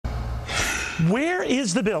Where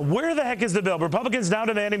is the bill? Where the heck is the bill? Republicans now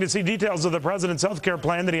demanding to see details of the president's health care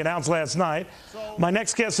plan that he announced last night. My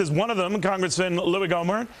next guest is one of them, Congressman Louie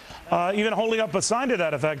Gohmert, even holding up a sign to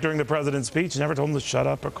that effect during the president's speech. Never told him to shut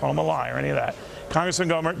up or call him a liar or any of that. Congressman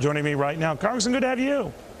Gohmert joining me right now. Congressman, good to have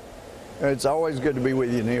you. It's always good to be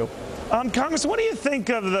with you, Neil. Congressman, what do you think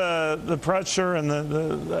of the pressure and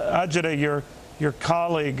the agita your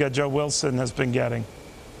colleague, Joe Wilson, has been getting?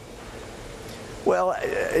 Well,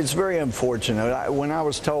 it's very unfortunate. When I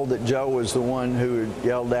was told that Joe was the one who had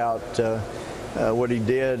yelled out what he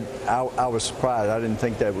did, I was surprised. I didn't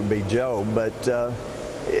think that would be Joe. But,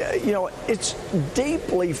 you know, it's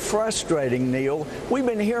deeply frustrating, Neil. We've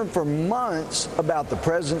been hearing for months about the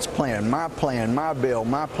president's plan, my bill,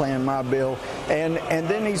 my plan, my bill. And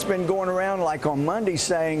then he's been going around like on Monday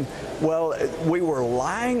saying, well, we were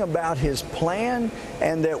lying about his plan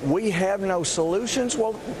and that we have no solutions.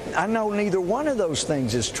 Well, I know neither one of those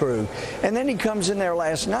things is true. And then he comes in there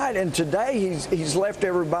last night, and today he's left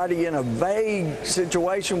everybody in a vague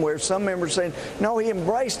situation where some members saying, no, he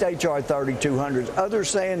embraced H.R. 3200. Others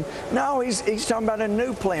saying, no, he's talking about a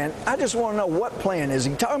new plan. I just want to know what plan. Is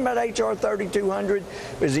he talking about H.R. 3200?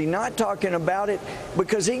 Is he not talking about it?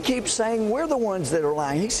 Because he keeps saying we're the ones that are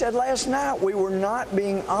lying. He said last night we were not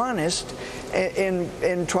being honest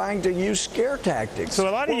in trying to use scare tactics. So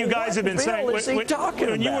a lot of you guys have been saying,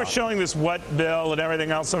 when you were showing this what bill and everything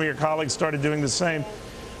else, some of your colleagues started doing the same.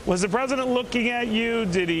 Was the president looking at you?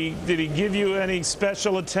 Did he give you any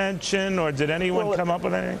special attention, or did anyone come up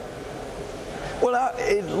with anything? Well,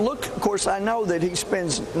 of course, I know that he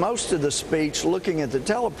spends most of the speech looking at the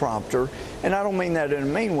teleprompter, and I don't mean that in a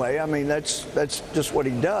mean way. I mean, that's just what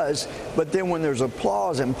he does. But then when there's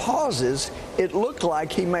applause and pauses, it looked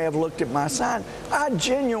like he may have looked at my sign. I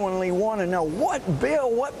genuinely want to know what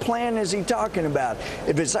bill, what plan is he talking about?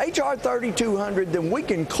 If it's H.R. 3200, then we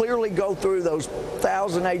can clearly go through those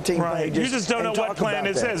 1,018 pages. You just don't know what plan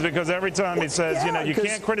this is, because every time he says, you know, you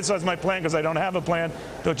can't criticize my plan because I don't have a plan.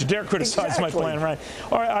 Don't you dare criticize my plan. Right.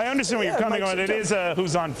 All right. I understand where you're coming on. It is a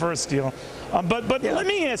who's on first deal. But let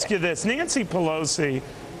me ask you this. Nancy Pelosi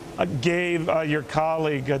gave your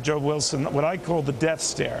colleague, Joe Wilson, what I call the death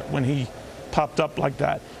stare when he popped up like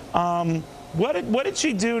that. What did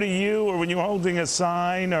she do to you, or when you were holding a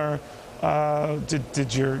sign, or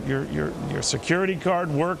did your security card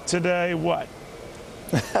work today? What?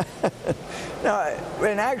 No,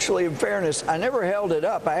 and actually, in fairness, I never held it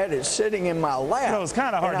up. I had it sitting in my lap. No, it was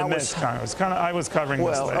kind of hard to miss. I was covering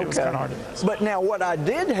this today. It was kind of hard to miss. But now, what I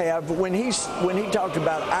did have when he talked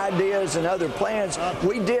about ideas and other plans,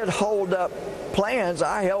 we did hold up plans.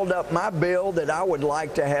 I held up my bill that I would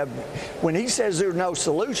like to have. When he says there are no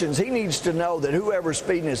solutions, he needs to know that whoever's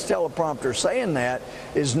feeding his teleprompter saying that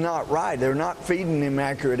is not right. They're not feeding him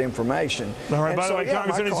accurate information. All right. By the way,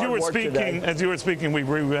 Congressman, as you were speaking, we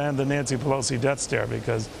reran the Nancy Pelosi death stare,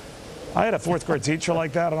 because I had a fourth grade teacher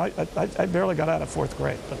like that, and I barely got out of fourth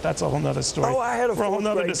grade, but that's a whole nother story. Oh, I had a fourth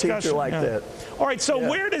grade teacher like that. All right, so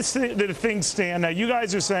where does the thing stand? Now, you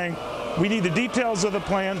guys are saying we need the details of the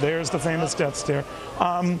plan. There's the famous death stare.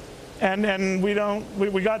 And we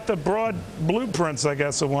got the broad blueprints, I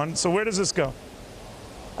guess, of one. So where does this go?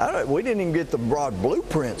 We didn't even get the broad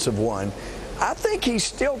blueprints of one. I think he's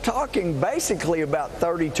still talking basically about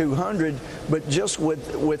 3,200, but just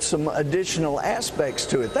with some additional aspects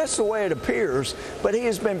to it. That's the way it appears, but he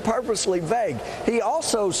has been purposely vague. He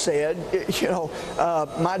also said, you know,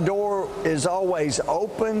 my door is always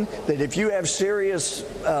open, that if you have serious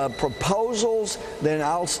proposals, then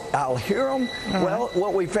I'll hear them. Well,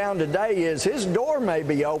 what we found today is his door may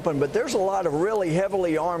be open, but there's a lot of really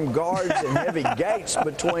heavily armed guards and heavy gates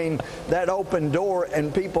between that open door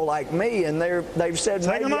and people like me, and they've said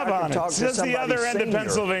maybe I can talk to somebody senior. The other end of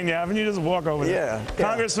Pennsylvania Avenue. Just walk over there. Yeah.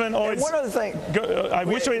 Congressman, always. And one other thing. I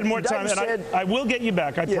wish we had more time, and I will get you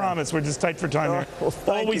back. I promise. We're just tight for time here. Well,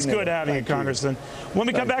 always good having you, Congressman. When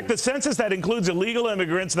we come back, the census that includes illegal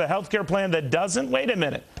immigrants, the health care plan that doesn't. Wait a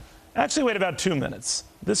minute. Actually, wait about 2 minutes.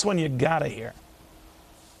 This one you gotta hear.